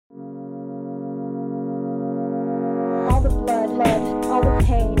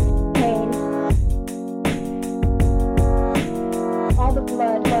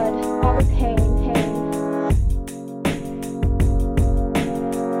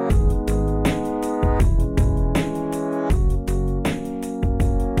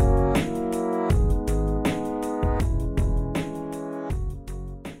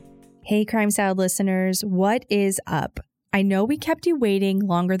Hey, Crime Salad listeners, what is up? I know we kept you waiting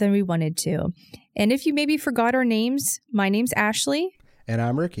longer than we wanted to. And if you maybe forgot our names, my name's Ashley. And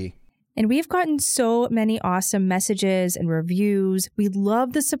I'm Ricky. And we've gotten so many awesome messages and reviews. We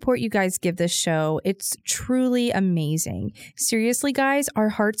love the support you guys give this show. It's truly amazing. Seriously, guys, our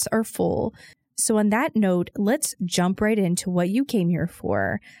hearts are full. So on that note, let's jump right into what you came here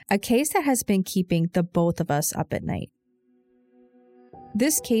for. A case that has been keeping the both of us up at night.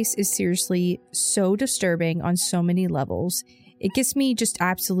 This case is seriously so disturbing on so many levels. It gets me just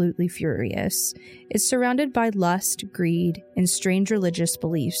absolutely furious. It's surrounded by lust, greed, and strange religious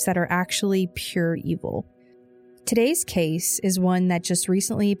beliefs that are actually pure evil. Today's case is one that just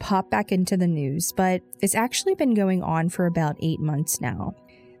recently popped back into the news, but it's actually been going on for about 8 months now.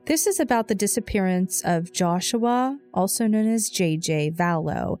 This is about the disappearance of Joshua, also known as JJ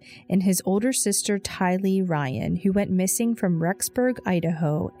Vallow, and his older sister Tylee Ryan, who went missing from Rexburg,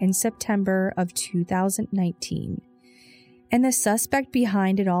 Idaho in September of 2019. And the suspect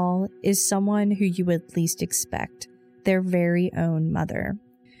behind it all is someone who you would least expect, their very own mother.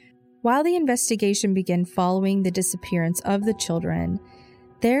 While the investigation began following the disappearance of the children,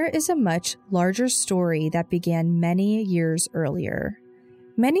 there is a much larger story that began many years earlier.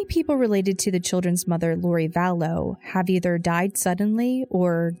 Many people related to the children's mother, Lori Vallow, have either died suddenly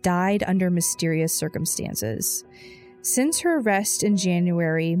or died under mysterious circumstances. Since her arrest in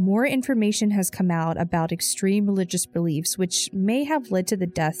January, more information has come out about extreme religious beliefs which may have led to the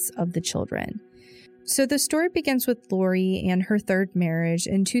deaths of the children. So the story begins with Lori and her third marriage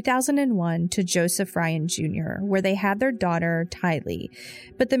in 2001 to Joseph Ryan Jr., where they had their daughter, Tylee.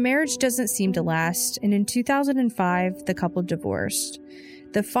 But the marriage doesn't seem to last, and in 2005, the couple divorced.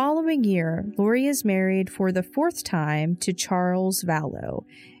 The following year, Lori is married for the fourth time to Charles Vallow,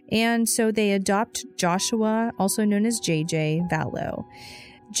 and so they adopt Joshua, also known as JJ Vallow.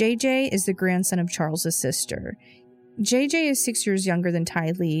 JJ is the grandson of Charles's sister. JJ is 6 years younger than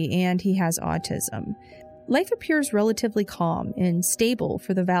Tylee, and he has autism. Life appears relatively calm and stable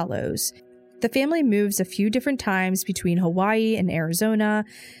for the Vallows. The family moves a few different times between Hawaii and Arizona,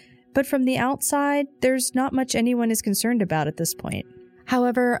 but from the outside, there's not much anyone is concerned about at this point.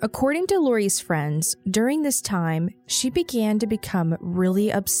 However, according to Lori's friends, during this time, she began to become really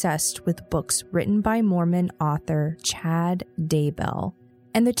obsessed with books written by Mormon author Chad Daybell.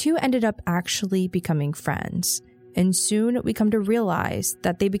 And the two ended up actually becoming friends. And soon we come to realize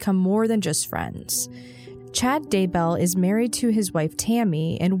that they become more than just friends. Chad Daybell is married to his wife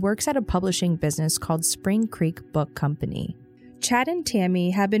Tammy and works at a publishing business called Spring Creek Book Company. Chad and Tammy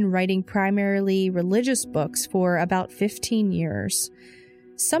have been writing primarily religious books for about 15 years.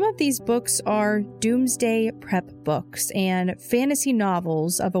 Some of these books are Doomsday prep books and fantasy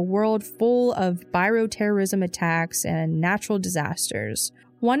novels of a world full of bioterrorism attacks and natural disasters.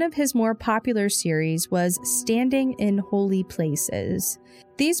 One of his more popular series was Standing in Holy Places.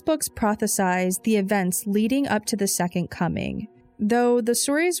 These books prophesize the events leading up to the Second Coming. Though the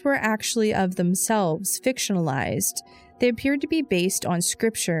stories were actually of themselves fictionalized, they appeared to be based on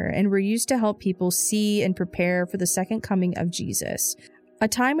scripture and were used to help people see and prepare for the second coming of Jesus, a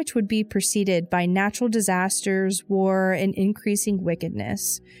time which would be preceded by natural disasters, war, and increasing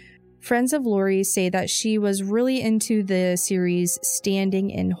wickedness. Friends of Lori say that she was really into the series Standing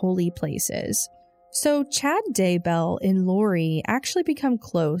in Holy Places. So Chad Daybell and Lori actually become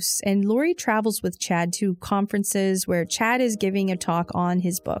close, and Lori travels with Chad to conferences where Chad is giving a talk on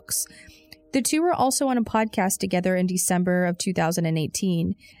his books. The two were also on a podcast together in December of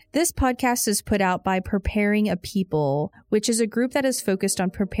 2018. This podcast is put out by Preparing a People, which is a group that is focused on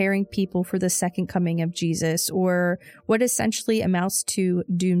preparing people for the second coming of Jesus, or what essentially amounts to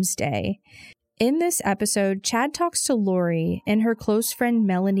Doomsday. In this episode, Chad talks to Lori and her close friend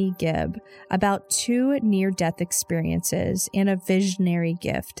Melanie Gibb about two near-death experiences and a visionary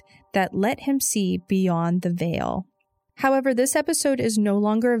gift that let him see beyond the veil. However, this episode is no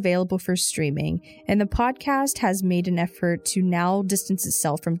longer available for streaming, and the podcast has made an effort to now distance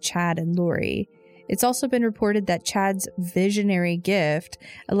itself from Chad and Lori. It's also been reported that Chad's visionary gift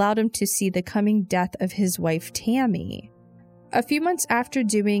allowed him to see the coming death of his wife, Tammy. A few months after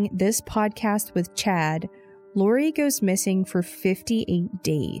doing this podcast with Chad, Lori goes missing for 58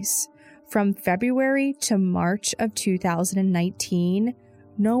 days. From February to March of 2019,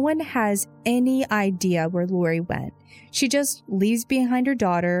 no one has any idea where Lori went. She just leaves behind her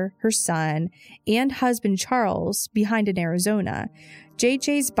daughter, her son, and husband Charles behind in Arizona.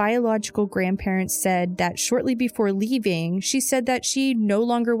 JJ's biological grandparents said that shortly before leaving, she said that she no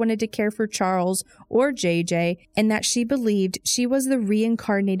longer wanted to care for Charles or JJ, and that she believed she was the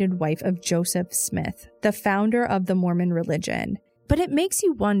reincarnated wife of Joseph Smith, the founder of the Mormon religion. But it makes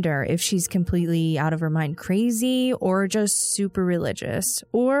you wonder if she's completely out of her mind crazy or just super religious.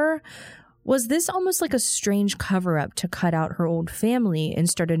 Or was this almost like a strange cover-up to cut out her old family and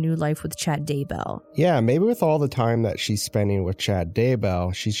start a new life with Chad Daybell? Yeah, maybe with all the time that she's spending with Chad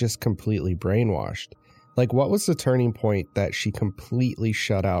Daybell, she's just completely brainwashed. Like, what was the turning point that she completely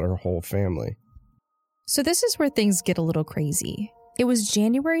shut out her whole family? So this is where things get a little crazy. It was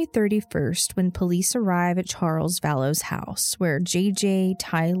January 31st when police arrive at Charles Vallow's house, where JJ,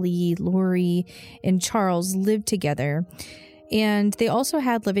 Tylee, Lori, and Charles lived together, and they also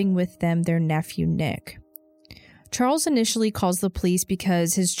had living with them their nephew, Nick. Charles initially calls the police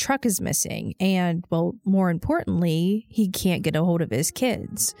because his truck is missing, and, well, more importantly, he can't get a hold of his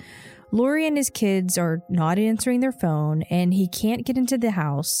kids. Lori and his kids are not answering their phone, and he can't get into the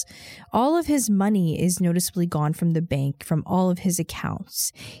house. All of his money is noticeably gone from the bank from all of his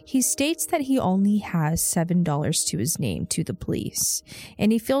accounts. He states that he only has $7 to his name to the police,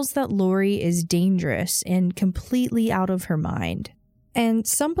 and he feels that Lori is dangerous and completely out of her mind. And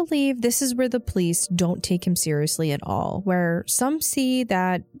some believe this is where the police don't take him seriously at all, where some see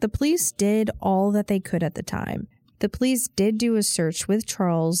that the police did all that they could at the time. The police did do a search with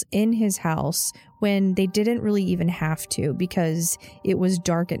Charles in his house when they didn't really even have to because it was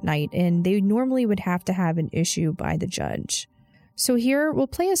dark at night and they normally would have to have an issue by the judge. So here we'll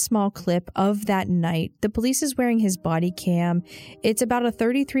play a small clip of that night. The police is wearing his body cam. It's about a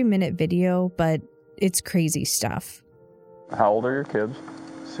 33-minute video, but it's crazy stuff. How old are your kids?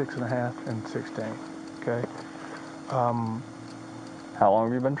 6.5 and 16. Okay. How long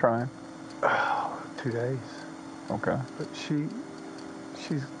have you been trying? 2 days. Okay. But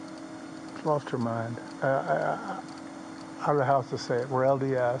she's lost her mind. I don't know how else to say it. We're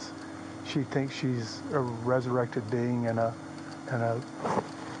LDS. She thinks she's a resurrected being and a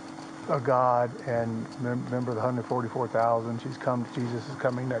God and member of the 144,000. Jesus is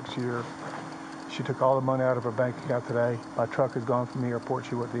coming next year. She took all the money out of her bank account today. My truck is gone from the airport.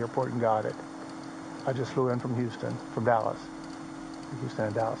 She went to the airport and got it. I just flew in from Dallas. Houston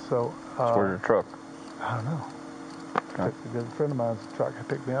and Dallas. So where's your truck? I don't know. Okay. A friend of mine's truck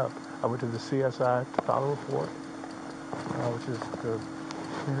picked me up. I went to the CSI to file a report, which is the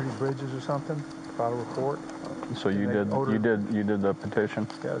Community Bridges or something. To file a report. So you did the petition?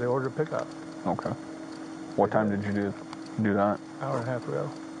 Yeah, they ordered a pickup. Okay. What time did you do that? Hour and a half ago.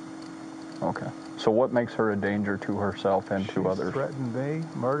 Okay. So what makes her a danger to herself and to others? She threatened me,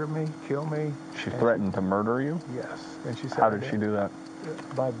 murder me, kill me. She threatened to murder you? Yes. And she said, how did she do that?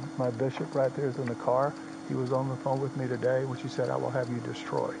 My bishop right there is in the car. He was on the phone with me today when she said, "I will have you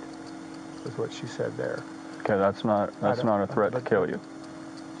destroyed." Is what she said there. Okay, that's not a threat to kill you.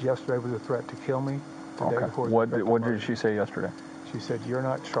 Yesterday was a threat to kill me. Okay. What did she say yesterday? She said, "You're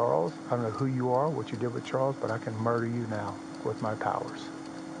not Charles. I don't know who you are, what you did with Charles, but I can murder you now with my powers."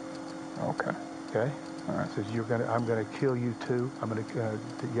 Okay. Okay. All right. Says I'm gonna kill you too.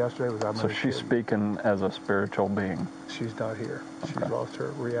 Yesterday was I'm gonna. So she's speaking as a spiritual being. She's not here. Okay. She's lost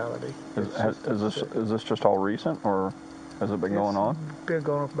her reality. Is this just all recent, or has it been going on? It's been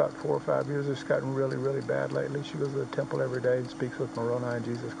going on for about 4 or 5 years. It's gotten really, really bad lately. She goes to the temple every day and speaks with Moroni and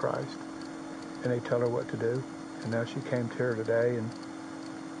Jesus Christ, and they tell her what to do. And now she came to her today, and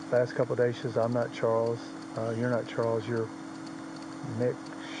last couple of days she says, "I'm not Charles. You're not Charles. You're Nick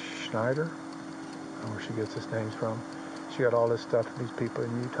Schneider." I don't know where she gets his names from. She got all this stuff from these people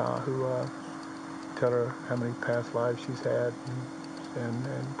in Utah who tell her how many past lives she's had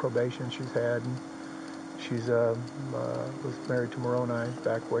and probation she's had. And she's was married to Moroni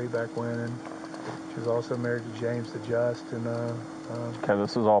way back when, and she was also married to James the Just. And okay,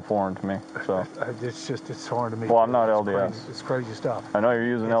 this is all foreign to me. So it's foreign to me. Well, I'm not LDS. It's crazy stuff. I know you're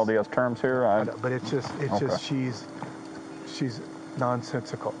using LDS terms here. I know, but it's just she's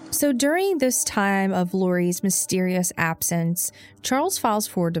nonsensical. So during this time of Lori's mysterious absence, Charles files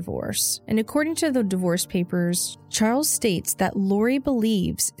for divorce. And according to the divorce papers, Charles states that Lori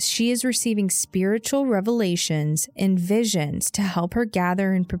believes she is receiving spiritual revelations and visions to help her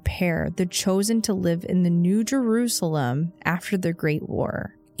gather and prepare the chosen to live in the New Jerusalem after the Great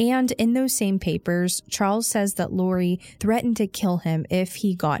War. And in those same papers, Charles says that Lori threatened to kill him if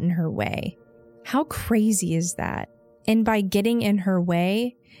he got in her way. How crazy is that? And by getting in her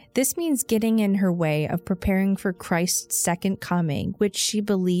way, this means getting in her way of preparing for Christ's second coming, which she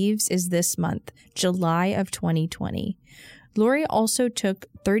believes is this month, July of 2020. Lori also took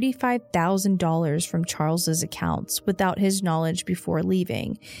 $35,000 from Charles's accounts without his knowledge before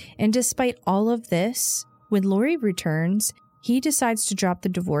leaving. And despite all of this, when Lori returns, he decides to drop the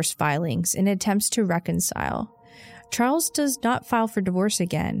divorce filings and attempts to reconcile. Charles does not file for divorce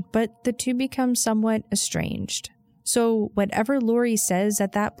again, but the two become somewhat estranged. So whatever Lori says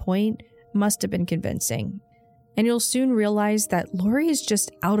at that point must have been convincing. And you'll soon realize that Lori is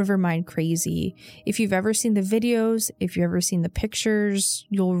just out of her mind crazy. If you've ever seen the videos, if you've ever seen the pictures,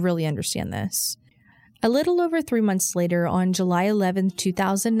 you'll really understand this. A little over 3 months later, on July 11,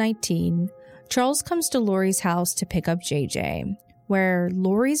 2019, Charles comes to Lori's house to pick up JJ, where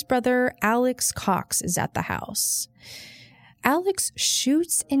Lori's brother Alex Cox is at the house. Alex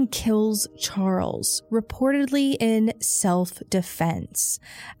shoots and kills Charles, reportedly in self-defense.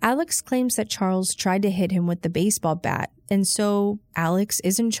 Alex claims that Charles tried to hit him with the baseball bat, and so Alex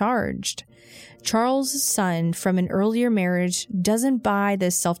isn't charged. Charles' son from an earlier marriage doesn't buy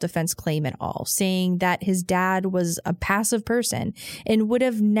this self-defense claim at all, saying that his dad was a passive person and would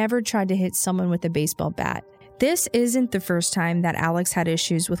have never tried to hit someone with a baseball bat. This isn't the first time that Alex had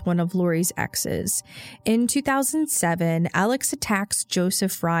issues with one of Lori's exes. In 2007, Alex attacks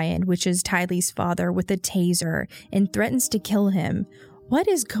Joseph Ryan, which is Tylee's father, with a taser and threatens to kill him. What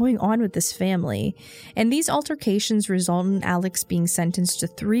is going on with this family? And these altercations result in Alex being sentenced to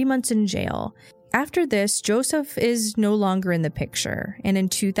 3 months in jail. After this, Joseph is no longer in the picture. And in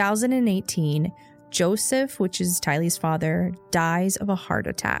 2018, Joseph, which is Tylee's father, dies of a heart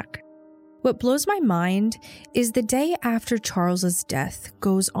attack. What blows my mind is the day after Charles's death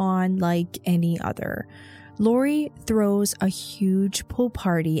goes on like any other. Lori throws a huge pool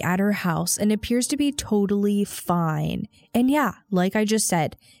party at her house and appears to be totally fine. And yeah, like I just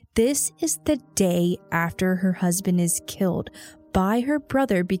said, this is the day after her husband is killed by her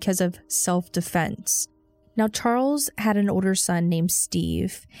brother because of self-defense. Now, Charles had an older son named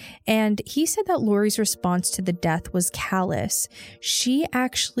Steve, and he said that Lori's response to the death was callous. She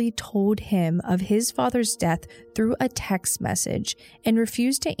actually told him of his father's death through a text message and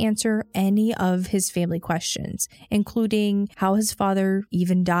refused to answer any of his family questions, including how his father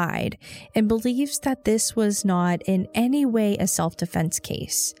even died, and believes that this was not in any way a self-defense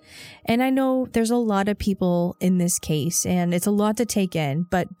case. And I know there's a lot of people in this case, and it's a lot to take in,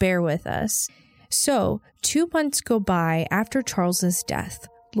 but bear with us. So, 2 months go by after Charles's death.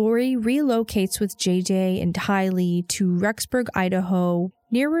 Lori relocates with JJ and Tylee to Rexburg, Idaho,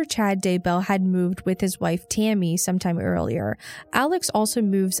 near where Chad Daybell had moved with his wife Tammy sometime earlier. Alex also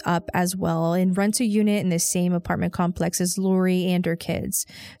moves up as well and rents a unit in the same apartment complex as Lori and her kids.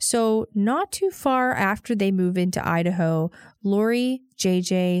 So, not too far after they move into Idaho, Lori,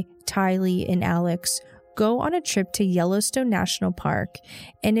 JJ, Tylee, and Alex go on a trip to Yellowstone National Park,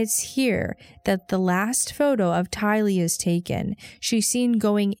 and it's here that the last photo of Tylee is taken. She's seen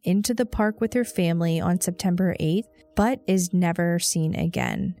going into the park with her family on September 8th, but is never seen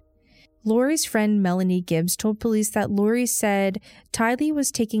again. Lori's friend Melanie Gibbs told police that Lori said Tylee was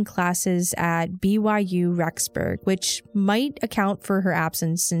taking classes at BYU Rexburg, which might account for her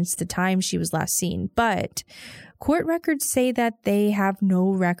absence since the time she was last seen, but court records say that they have no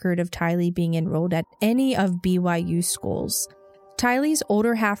record of Tylee being enrolled at any of BYU schools. Tylee's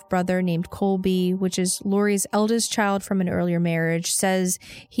older half-brother named Colby, which is Lori's eldest child from an earlier marriage, says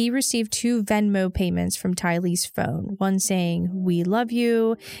he received 2 Venmo payments from Tylee's phone, one saying, "We love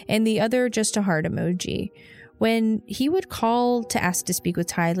you," and the other just a heart emoji. When he would call to ask to speak with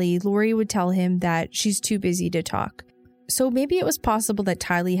Tylee, Lori would tell him that she's too busy to talk. So maybe it was possible that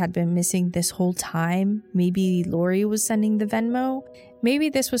Tylee had been missing this whole time. Maybe Lori was sending the Venmo. Maybe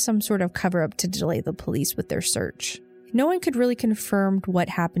this was some sort of cover-up to delay the police with their search. No one could really confirm what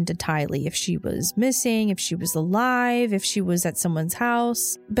happened to Tylee, if she was missing, if she was alive, if she was at someone's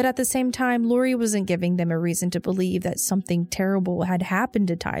house. But at the same time, Lori wasn't giving them a reason to believe that something terrible had happened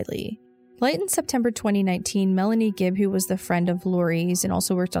to Tylee. Late in September 2019, Melanie Gibb, who was the friend of Lori's and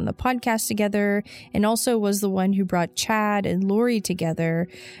also worked on the podcast together, and also was the one who brought Chad and Lori together,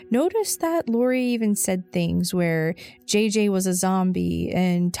 noticed that Lori even said things where JJ was a zombie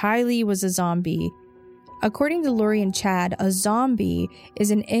and Tylee was a zombie. According to Lori and Chad, a zombie is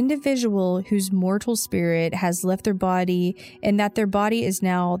an individual whose mortal spirit has left their body and that their body is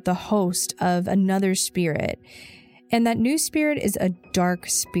now the host of another spirit. And that new spirit is a dark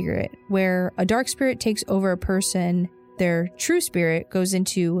spirit, where a dark spirit takes over a person, their true spirit goes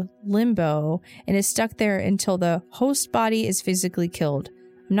into limbo and is stuck there until the host body is physically killed.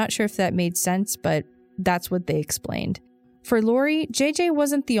 I'm not sure if that made sense, but that's what they explained. For Lori, JJ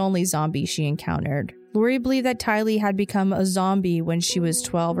wasn't the only zombie she encountered. Lori believed that Tylee had become a zombie when she was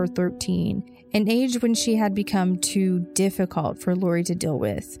 12 or 13, an age when she had become too difficult for Lori to deal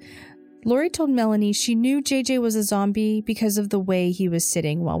with. Lori told Melanie she knew JJ was a zombie because of the way he was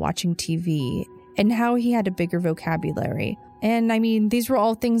sitting while watching TV and how he had a bigger vocabulary. And I mean, these were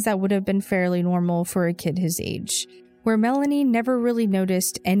all things that would have been fairly normal for a kid his age. where Melanie never really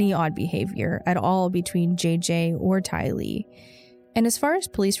noticed any odd behavior at all between JJ or Tylee. And as far as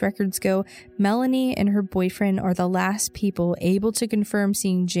police records go, Melanie and her boyfriend are the last people able to confirm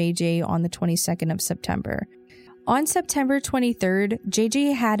seeing JJ on the 22nd of September. On September 23rd,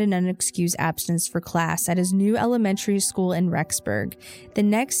 JJ had an unexcused absence for class at his new elementary school in Rexburg. The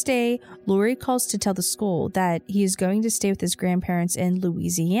next day, Lori calls to tell the school that he is going to stay with his grandparents in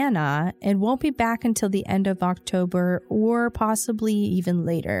Louisiana and won't be back until the end of October or possibly even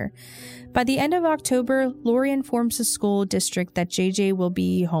later. By the end of October, Lori informs the school district that JJ will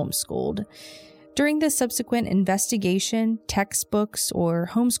be homeschooled. During the subsequent investigation, textbooks or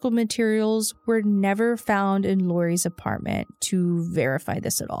homeschool materials were never found in Lori's apartment to verify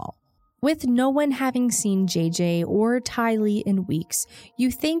this at all. With no one having seen JJ or Tylee in weeks,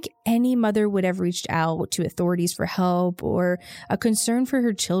 you think any mother would have reached out to authorities for help or a concern for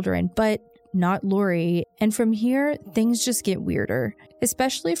her children, but not Lori. And from here, things just get weirder,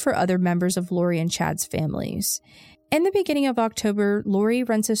 especially for other members of Lori and Chad's families. In the beginning of October, Lori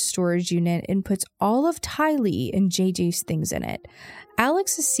rents a storage unit and puts all of Tylee and JJ's things in it.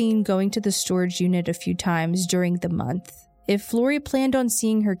 Alex is seen going to the storage unit a few times during the month. If Lori planned on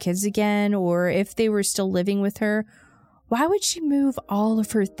seeing her kids again, or if they were still living with her, why would she move all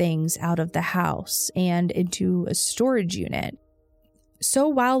of her things out of the house and into a storage unit? So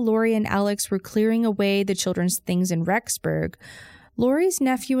while Lori and Alex were clearing away the children's things in Rexburg, Lori's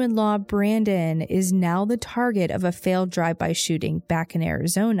nephew-in-law, Brandon, is now the target of a failed drive-by shooting back in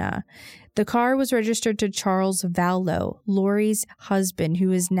Arizona. The car was registered to Charles Vallow, Lori's husband,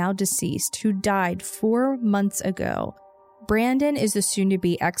 who is now deceased, who died 4 months ago. Brandon is the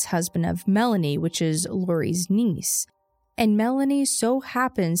soon-to-be ex-husband of Melanie, which is Lori's niece. And Melanie so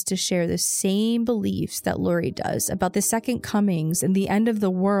happens to share the same beliefs that Lori does about the second comings and the end of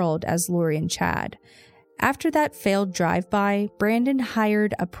the world as Lori and Chad. After that failed drive-by, Brandon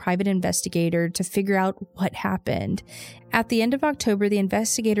hired a private investigator to figure out what happened. At the end of October, the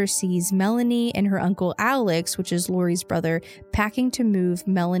investigator sees Melanie and her uncle Alex, which is Lori's brother, packing to move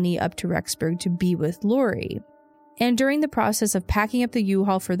Melanie up to Rexburg to be with Lori. And during the process of packing up the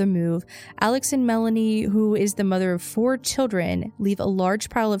U-Haul for the move, Alex and Melanie, who is the mother of 4 children, leave a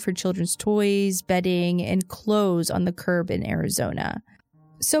large pile of her children's toys, bedding, and clothes on the curb in Arizona.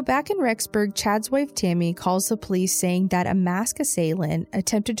 So back in Rexburg, Chad's wife Tammy calls the police saying that a masked assailant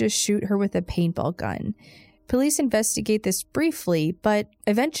attempted to shoot her with a paintball gun. Police investigate this briefly, but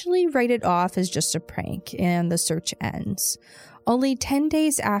eventually write it off as just a prank, and the search ends. Only 10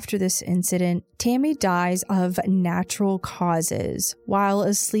 days after this incident, Tammy dies of natural causes while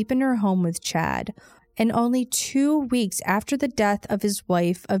asleep in her home with Chad. And only 2 weeks after the death of his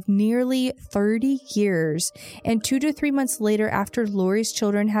wife of nearly 30 years, and 2 to 3 months later after Lori's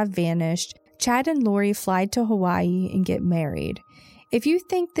children have vanished, Chad and Lori fly to Hawaii and get married. If you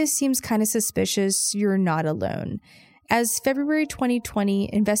think this seems kind of suspicious, you're not alone. As February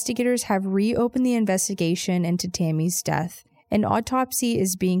 2020, investigators have reopened the investigation into Tammy's death. An autopsy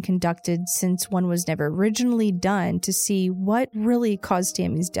is being conducted since one was never originally done to see what really caused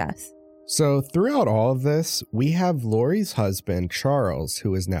Tammy's death. So throughout all of this, we have Lori's husband, Charles,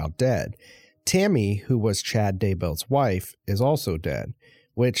 who is now dead. Tammy, who was Chad Daybell's wife, is also dead,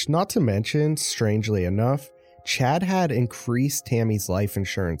 which, not to mention, strangely enough, Chad had increased Tammy's life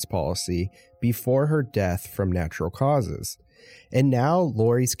insurance policy before her death from natural causes. And now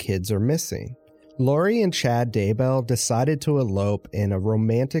Lori's kids are missing. Lori and Chad Daybell decided to elope in a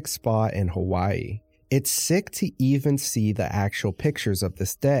romantic spot in Hawaii. It's sick to even see the actual pictures of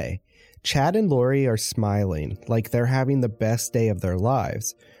this day. Chad and Lori are smiling like they're having the best day of their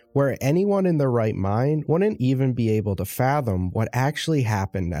lives, where anyone in their right mind wouldn't even be able to fathom what actually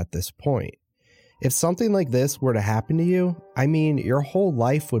happened at this point. If something like this were to happen to you, I mean, your whole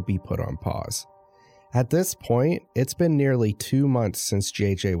life would be put on pause. At this point, it's been nearly 2 months since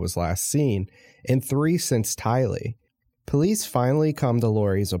JJ was last seen, and 3 since Tylee. Police finally come to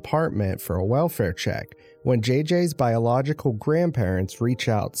Lori's apartment for a welfare check, when JJ's biological grandparents reach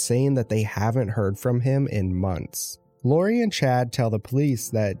out saying that they haven't heard from him in months. Lori and Chad tell the police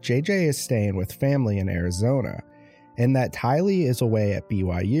that JJ is staying with family in Arizona, and that Tylee is away at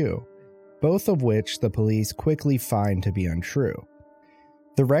BYU, both of which the police quickly find to be untrue.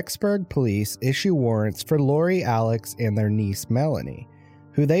 The Rexburg police issue warrants for Lori, Alex, and their niece Melanie,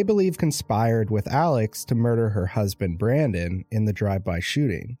 who they believe conspired with Alex to murder her husband Brandon in the drive-by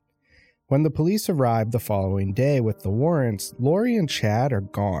shooting. When the police arrived the following day with the warrants, Lori and Chad are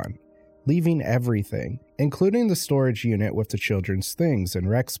gone, leaving everything, including the storage unit with the children's things in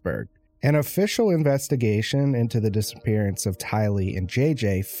Rexburg. An official investigation into the disappearance of Tylee and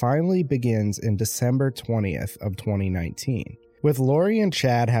JJ finally begins in December 20th of 2019. With Lori and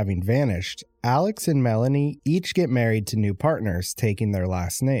Chad having vanished, Alex and Melanie each get married to new partners, taking their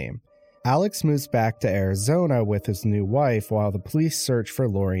last name. Alex moves back to Arizona with his new wife while the police search for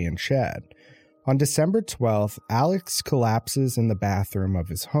Lori and Chad. On December 12th, Alex collapses in the bathroom of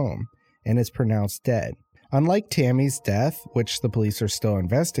his home and is pronounced dead. Unlike Tammy's death, which the police are still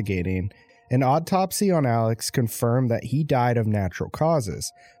investigating, an autopsy on Alex confirmed that he died of natural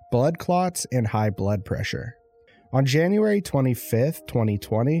causes, blood clots, and high blood pressure. On January 25th,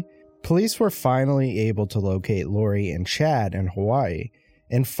 2020, police were finally able to locate Lori and Chad in Hawaii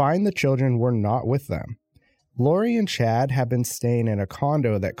and find the children were not with them. Lori and Chad have been staying in a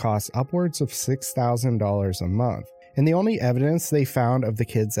condo that costs upwards of $6,000 a month, and the only evidence they found of the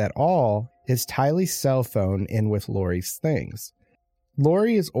kids at all is Tylee's cell phone in with Lori's things.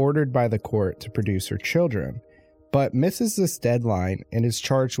 Lori is ordered by the court to produce her children, but misses this deadline and is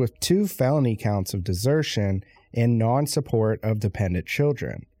charged with 2 felony counts of desertion and non-support of dependent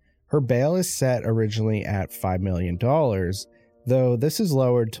children. Her bail is set originally at $5 million, though this is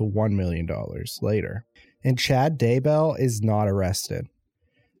lowered to $1 million later. And Chad Daybell is not arrested.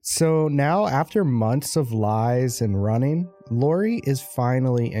 So now, after months of lies and running, Lori is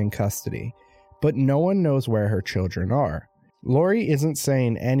finally in custody, but no one knows where her children are. Lori isn't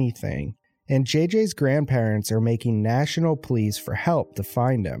saying anything, and JJ's grandparents are making national pleas for help to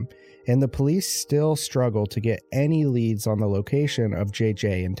find him, and the police still struggle to get any leads on the location of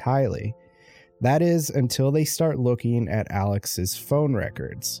JJ and Tylee. That is, until they start looking at Alex's phone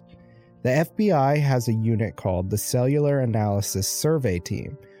records. The FBI has a unit called the Cellular Analysis Survey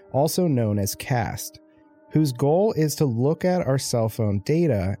Team, also known as CAST, whose goal is to look at our cell phone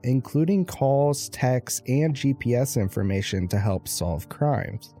data, including calls, texts, and GPS information to help solve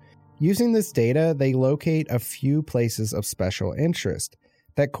crimes. Using this data, they locate a few places of special interest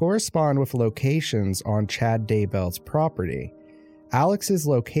that correspond with locations on Chad Daybell's property, Alex's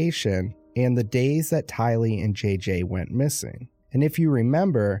location, and the days that Tylee and JJ went missing. And if you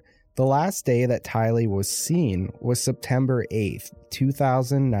remember, the last day that Tylee was seen was September 8th,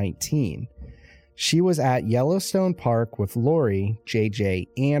 2019. She was at Yellowstone Park with Lori, JJ,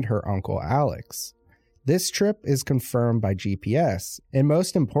 and her uncle Alex. This trip is confirmed by GPS, and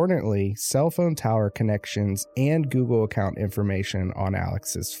most importantly, cell phone tower connections and Google account information on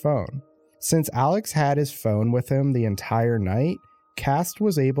Alex's phone. Since Alex had his phone with him the entire night, CAST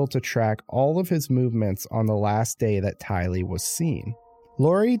was able to track all of his movements on the last day that Tylee was seen.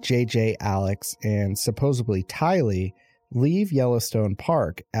 Lori, JJ, Alex, and supposedly Tylee leave Yellowstone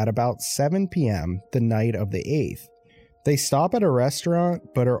Park at about 7 p.m. the night of the 8th. They stop at a restaurant,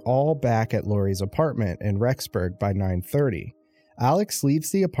 but are all back at Lori's apartment in Rexburg by 9:30. Alex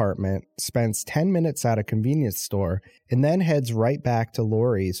leaves the apartment, spends 10 minutes at a convenience store, and then heads right back to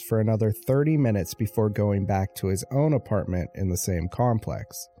Lori's for another 30 minutes before going back to his own apartment in the same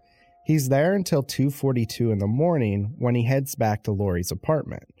complex. He's there until 2:42 in the morning when he heads back to Lori's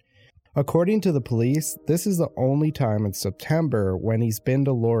apartment. According to the police, this is the only time in September when he's been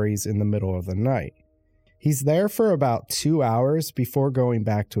to Lori's in the middle of the night. He's there for about 2 hours before going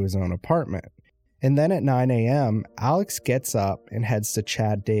back to his own apartment. And then at 9 a.m., Alex gets up and heads to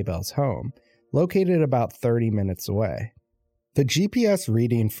Chad Daybell's home, located about 30 minutes away. The GPS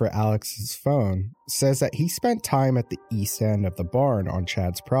reading for Alex's phone says that he spent time at the east end of the barn on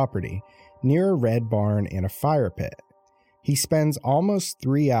Chad's property, near a red barn and a fire pit. He spends almost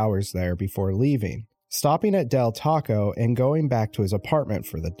 3 hours there before leaving, stopping at Del Taco and going back to his apartment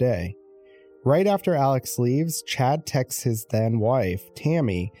for the day. Right after Alex leaves, Chad texts his then-wife,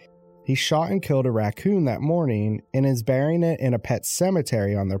 Tammy. He shot and killed a raccoon that morning and is burying it in a pet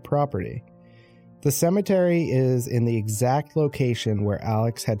cemetery on their property. The cemetery is in the exact location where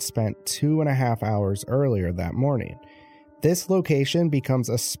Alex had spent 2.5 hours earlier that morning. This location becomes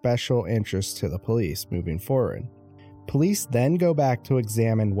a special interest to the police moving forward. Police then go back to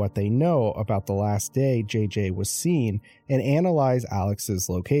examine what they know about the last day JJ was seen and analyze Alex's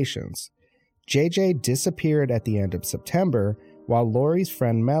locations. JJ disappeared at the end of September, while Lori's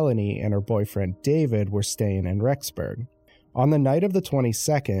friend Melanie and her boyfriend David were staying in Rexburg. On the night of the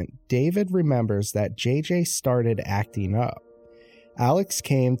 22nd, David remembers that JJ started acting up. Alex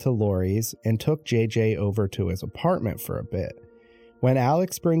came to Lori's and took JJ over to his apartment for a bit. When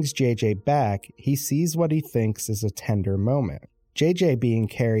Alex brings JJ back, he sees what he thinks is a tender moment. JJ being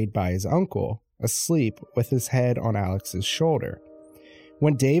carried by his uncle, asleep with his head on Alex's shoulder.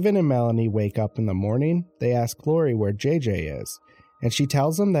 When David and Melanie wake up in the morning, they ask Lori where JJ is, and she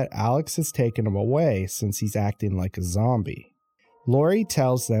tells them that Alex has taken him away since he's acting like a zombie. Lori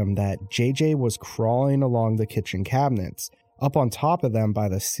tells them that JJ was crawling along the kitchen cabinets, up on top of them by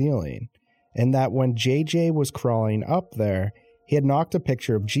the ceiling, and that when JJ was crawling up there, he had knocked a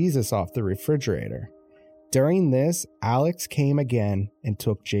picture of Jesus off the refrigerator. During this, Alex came again and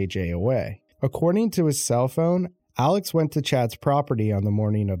took JJ away. According to his cell phone, Alex went to Chad's property on the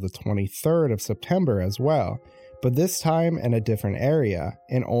morning of the 23rd of September as well, but this time in a different area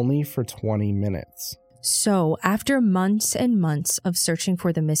and only for 20 minutes. So, after months and months of searching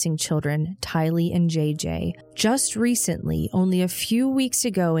for the missing children, Tylee and JJ, just recently, only a few weeks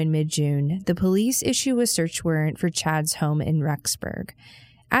ago in mid-June, the police issue a search warrant for Chad's home in Rexburg.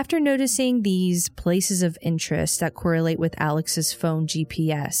 After noticing these places of interest that correlate with Alex's phone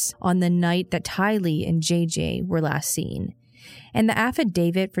GPS on the night that Tylee and JJ were last seen. And the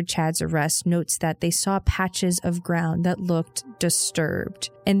affidavit for Chad's arrest notes that they saw patches of ground that looked disturbed.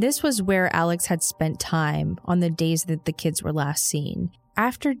 And this was where Alex had spent time on the days that the kids were last seen.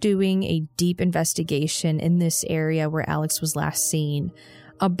 After doing a deep investigation in this area where Alex was last seen,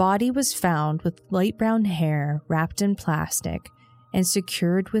 a body was found with light brown hair wrapped in plastic and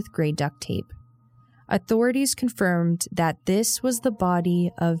secured with gray duct tape. Authorities confirmed that this was the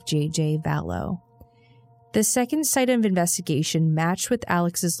body of JJ Vallow. The second site of investigation matched with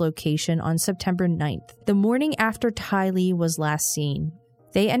Alex's location on September 9th, the morning after Tylee was last seen.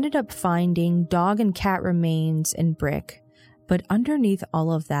 They ended up finding dog and cat remains and brick, but underneath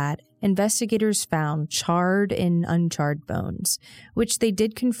all of that, investigators found charred and uncharred bones, which they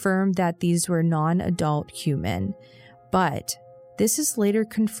did confirm that these were non-adult human. But this is later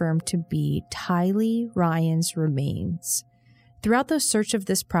confirmed to be Tylee Ryan's remains. Throughout the search of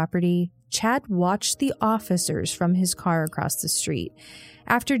this property, Chad watched the officers from his car across the street.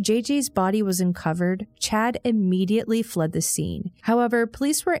 After JJ's body was uncovered, Chad immediately fled the scene. However,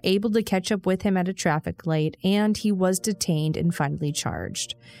 police were able to catch up with him at a traffic light, and he was detained and finally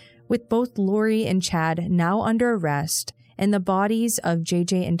charged. With both Lori and Chad now under arrest and the bodies of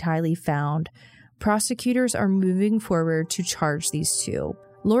JJ and Tylee found, prosecutors are moving forward to charge these two.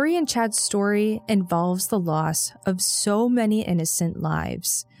 Lori and Chad's story involves the loss of so many innocent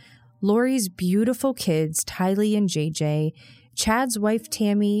lives. Lori's beautiful kids, Tylee and JJ, Chad's wife,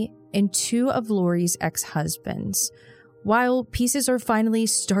 Tammy, and two of Lori's ex-husbands. While pieces are finally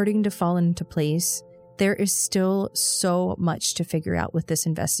starting to fall into place, there is still so much to figure out with this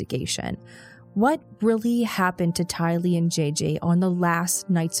investigation. What really happened to Tylee and JJ on the last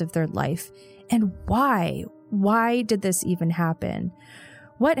nights of their life? And why? Why did this even happen?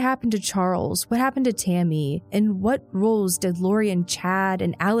 What happened to Charles? What happened to Tammy? And what roles did Lori and Chad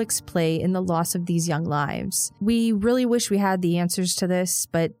and Alex play in the loss of these young lives? We really wish we had the answers to this,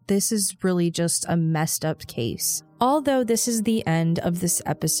 but this is really just a messed up case. Although this is the end of this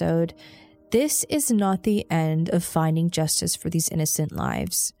episode, this is not the end of finding justice for these innocent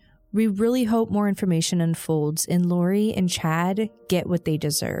lives. We really hope more information unfolds and Lori and Chad get what they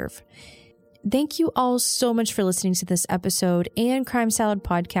deserve. Thank you all so much for listening to this episode and Crime Salad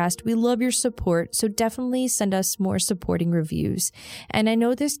Podcast. We love your support, so definitely send us more supporting reviews. And I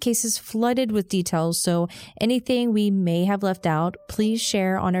know this case is flooded with details, so anything we may have left out, please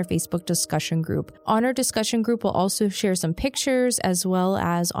share on our Facebook discussion group. On our discussion group, we'll also share some pictures as well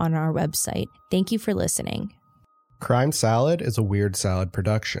as on our website. Thank you for listening. Crime Salad is a Weird Salad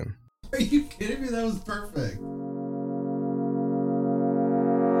production. Are you kidding me? That was perfect.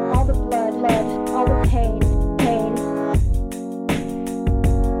 All the blood, all the pain,